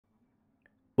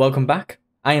Welcome back,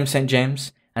 I am St.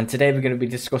 James, and today we're going to be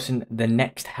discussing the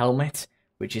next helmet,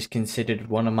 which is considered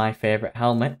one of my favourite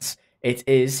helmets. It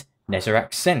is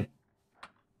Nezarec Sin.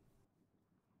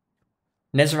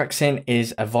 Nezarec Sin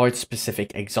is a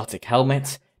void-specific exotic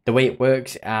helmet. The way it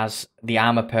works as the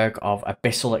armor perk of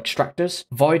Abyssal Extractors.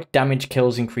 Void damage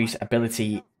kills increase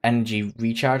ability energy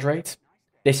recharge rate.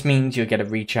 This means you'll get a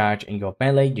recharge in your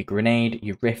melee, your grenade,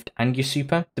 your rift, and your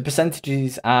super. The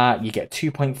percentages are you get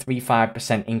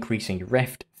 2.35% increase in your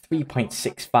rift,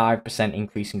 3.65%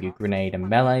 increase in your grenade and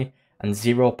melee, and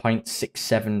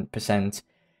 0.67%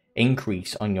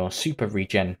 increase on your super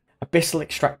regen. Abyssal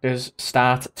Extractors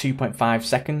start at 2.5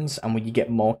 seconds, and when you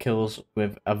get more kills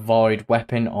with a void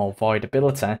weapon or void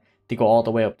ability, they go all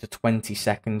the way up to 20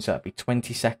 seconds, so that'd be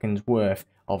 20 seconds worth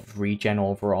of regen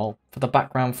overall. For the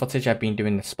background footage, I've been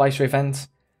doing the Splicer event,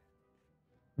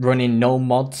 running no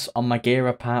mods on my gear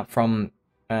apart from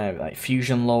like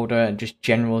Fusion Loader and just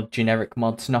general generic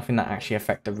mods, nothing that actually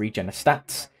affect the regen of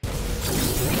stats.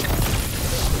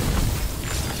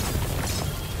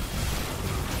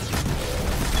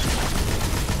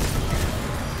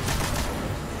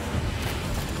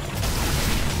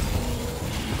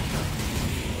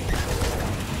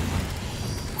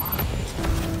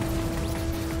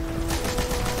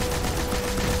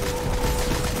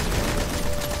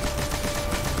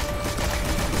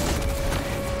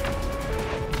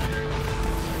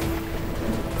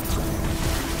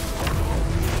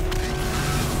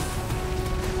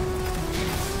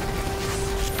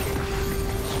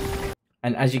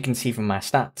 And as you can see from my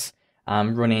stats,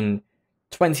 I'm running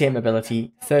 28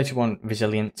 mobility, 31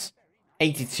 resilience,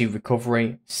 82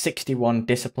 recovery, 61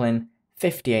 discipline,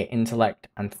 58 intellect,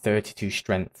 and 32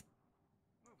 strength.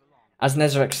 As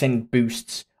Nezarec Sin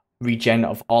boosts regen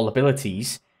of all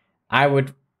abilities, I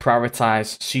would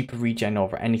prioritize super regen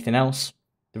over anything else.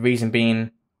 The reason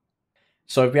being,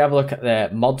 so if we have a look at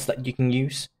the mods that you can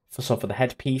use, so for the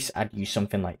headpiece, I'd use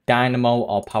something like Dynamo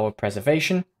or Power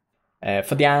Preservation.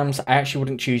 For the arms, I actually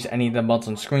wouldn't choose any of the mods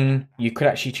on screen. You could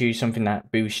actually choose something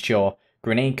that boosts your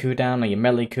grenade cooldown or your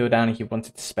melee cooldown if you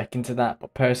wanted to spec into that,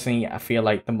 but personally I feel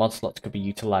like the mod slots could be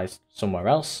utilised somewhere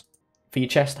else. For your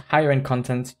chest, higher end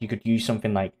content, you could use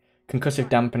something like Concussive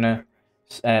Dampener,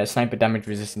 Sniper Damage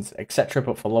Resistance, etc,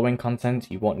 but for low end content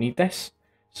you won't need this.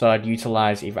 So I'd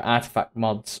utilise either artifact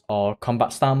mods or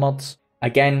combat style mods.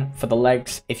 Again, for the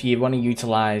legs, if you want to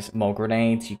utilise more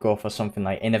grenades, you go for something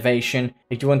like Innovation.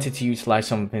 If you wanted to utilise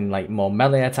something like more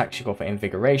melee attacks, you go for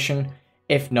Invigoration.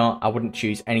 If not, I wouldn't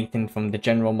choose anything from the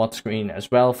general mod screen as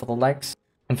well for the legs.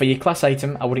 And for your class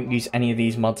item, I wouldn't use any of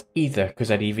these mods either, because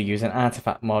I'd either use an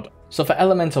artifact mod. So for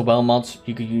elemental well mods,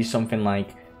 you could use something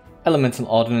like Elemental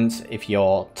Ordnance if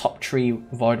you're top tree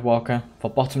Voidwalker. For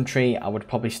bottom tree, I would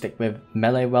probably stick with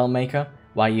Melee Well Maker,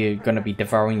 while you're going to be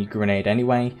devouring your grenade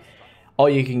anyway. Or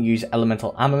you can use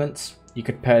Elemental Armaments. You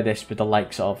could pair this with the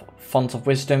likes of Font of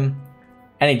Wisdom,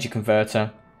 Energy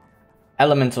Converter,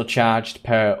 Elemental Charged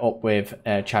pair up with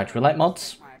Charge Relight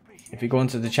mods. If you go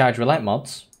into the Charge Relight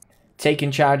mods,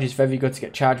 Taking Charge is very good to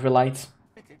get Charge Relight.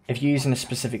 If you're using a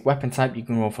specific weapon type, you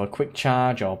can go for a Quick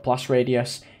Charge or Blast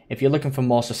Radius. If you're looking for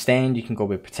more sustained, you can go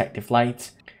with Protective Light.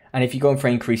 And if you're going for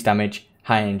increased damage,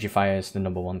 High Energy Fire is the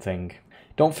 #1 thing.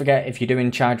 Don't forget, if you're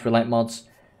doing Charge Relight mods,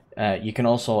 you can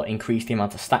also increase the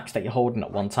amount of stacks that you're holding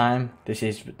at one time. This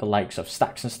is the likes of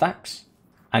Stacks and Stacks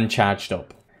and Charged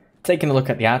Up. Taking a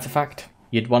look at the artifact,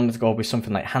 you'd want to go with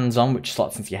something like Hands On, which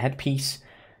slots into your headpiece.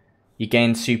 You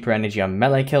gain super energy on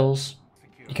melee kills.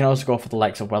 You can also go for the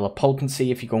likes of Well of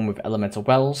Potency if you're going with Elemental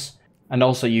Wells, and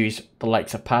also use the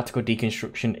likes of Particle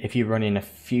Deconstruction if you're running a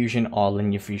fusion or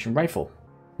linear fusion rifle.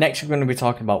 Next, we're going to be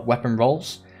talking about weapon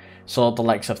rolls. So the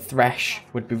likes of Thresh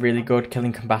would be really good.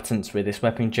 Killing combatants with this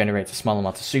weapon generates a small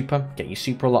amount of super, get you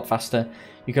super a lot faster.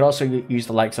 You could also use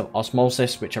the likes of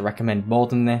Osmosis, which I recommend more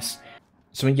than this.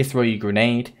 So when you throw your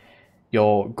grenade,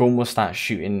 your gun will start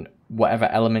shooting whatever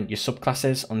element your subclass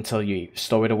is until you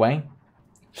stow it away.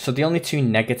 So the only two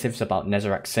negatives about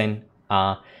Nezarec Sin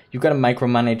are you've got to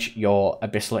micromanage your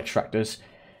Abyssal Extractors.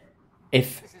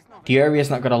 If the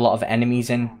area's not got a lot of enemies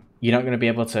in, you're not going to be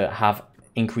able to have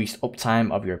increased uptime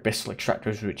of your Abyssal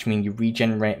Extractors, which means your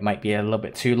regen rate might be a little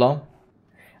bit too low.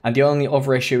 And the only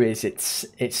other issue is it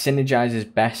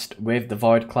synergizes best with the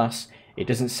Void class. It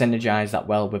doesn't synergize that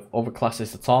well with other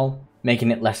classes at all, making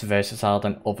it less versatile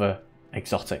than other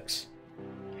exotics.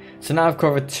 So now I've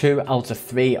covered 2 out of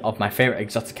 3 of my favourite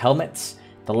exotic helmets.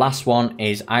 The last one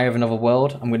is Eye of Another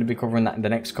World. I'm going to be covering that in the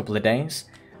next couple of days.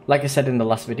 Like I said in the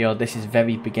last video, this is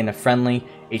very beginner friendly.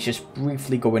 It's just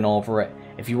briefly going over it.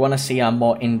 If you want to see a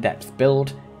more in-depth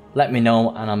build, let me know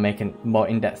and I'll make a more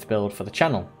in-depth build for the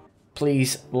channel.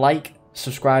 Please like,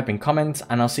 subscribe and comment,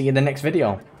 and I'll see you in the next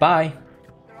video. Bye!